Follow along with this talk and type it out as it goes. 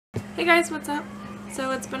Hey guys, what's up? So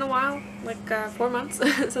it's been a while, like 4 months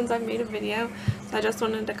since I've made a video, so I just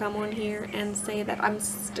wanted to come on here and say that I'm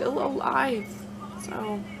still alive.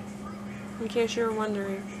 So, in case you were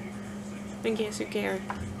wondering, in case you cared,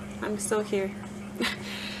 I'm still here.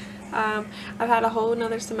 I've had a whole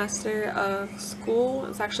another semester of school.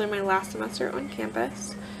 It's actually my last semester on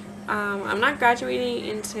campus. I'm not graduating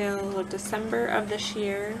until December of this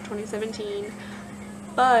year, 2017,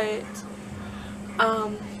 but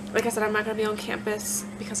like I said, I'm not going to be on campus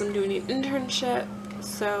because I'm doing an internship,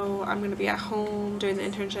 so I'm going to be at home doing the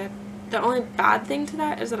internship. The only bad thing to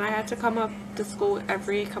that is that I have to come up to school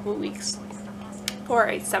every couple of weeks for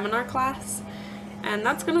a seminar class, and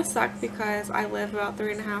that's going to suck because I live about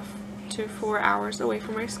 3.5 to 4 hours away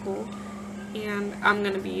from my school, and I'm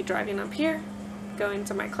going to be driving up here, going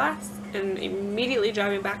to my class, and immediately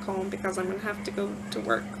driving back home because I'm going to have to go to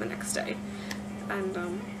work the next day, and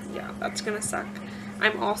yeah, that's going to suck.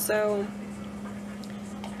 I'm also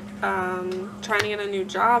trying to get a new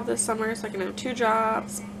job this summer so I can have 2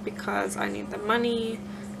 jobs because I need the money.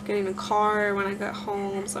 I'm getting a car when I get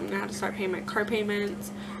home, so I'm going to have to start paying my car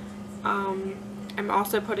payments. I'm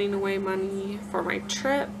also putting away money for my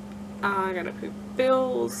trip. I gotta pay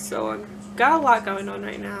bills, so I've got a lot going on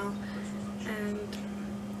right now, and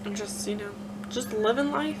I'm just, just living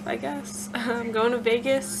life, I guess. I'm going to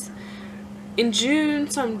Vegas in June,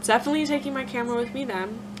 so I'm definitely taking my camera with me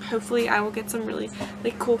then. Hopefully I will get some really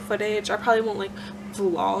cool footage. I probably won't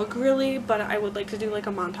vlog really, but I would like to do a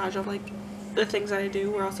montage of the things that I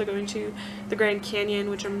do. We're also going to the Grand Canyon,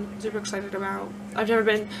 which I'm super excited about. I've never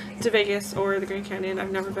been to Vegas or the Grand Canyon.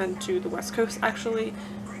 I've never been to the West Coast actually.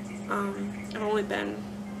 I've only been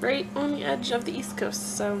right on the edge of the East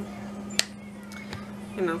Coast, so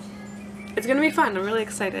it's gonna be fun. I'm really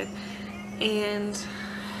excited. And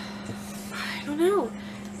I don't know.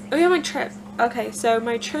 Oh yeah, my trip. Okay, so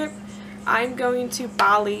my trip, I'm going to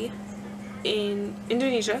Bali in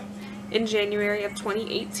Indonesia in January of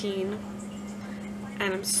 2018,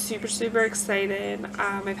 and I'm super excited.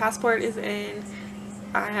 My passport is in,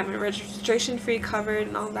 I have my registration fee covered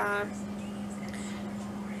and all that,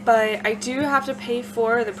 but I do have to pay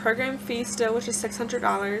for the program fee still, which is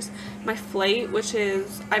 $600, my flight, which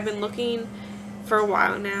is, I've been looking for a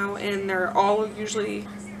while now, and they're all usually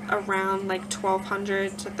around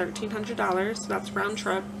 $1,200 to $1,300, so that's round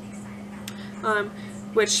trip,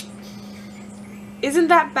 which isn't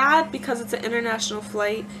that bad because it's an international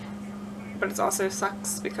flight, but it also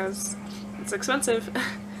sucks because it's expensive.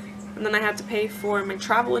 And then I had to pay for my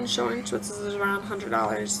travel insurance, which is around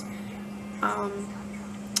 $100.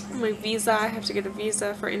 My visa, I have to get a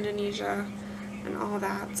visa for Indonesia and all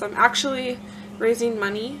that, so I'm actually raising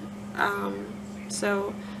money,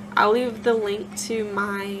 so I'll leave the link to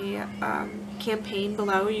my campaign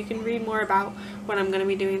below. You can read more about what I'm going to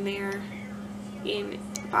be doing there in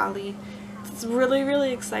Bali. It's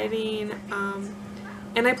really exciting,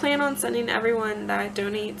 and I plan on sending everyone that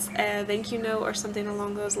donates a thank you note or something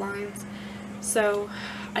along those lines, so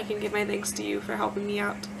I can give my thanks to you for helping me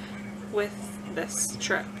out with this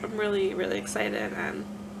trip. I'm really excited, and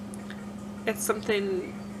it's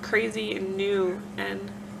something crazy and new,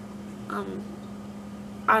 and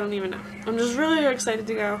I don't even know. I'm just really excited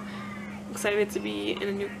to go. I'm excited to be in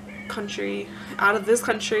a new country, out of this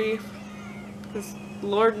country, because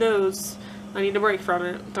Lord knows I need a break from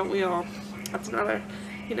it, don't we all? That's another,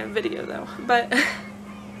 video though. But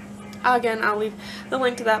again, I'll leave the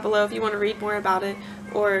link to that below if you want to read more about it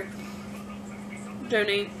or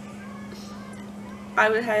donate. I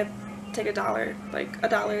would take $1.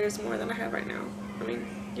 $1 is more than I have right now. I mean,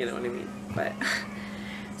 you know what I mean. But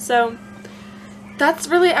so that's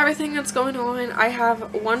really everything that's going on. I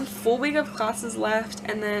have 1 full week of classes left,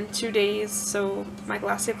 and then 2 days, so my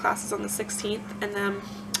last day of class is on the 16th, and then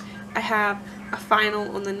I have a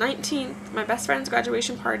final on the 19th. My best friend's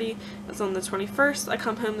graduation party is on the 21st. I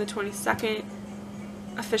come home the 22nd,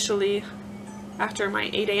 officially, after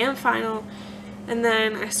my 8 a.m. final, and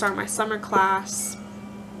then I start my summer class,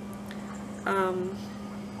 and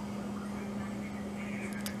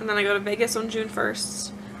then I go to Vegas on June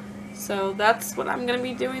 1st. So that's what I'm going to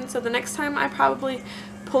be doing. So the next time I probably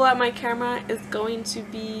pull out my camera is going to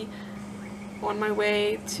be on my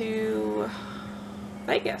way to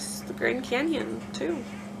Vegas, the Grand Canyon too.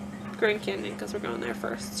 Grand Canyon, because we're going there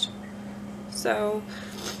first. So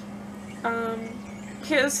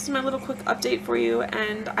here's my little quick update for you,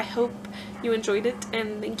 and I hope you enjoyed it,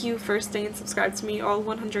 and thank you for staying subscribed to me, all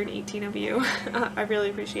 118 of you. I really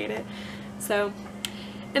appreciate it. So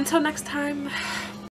until next time.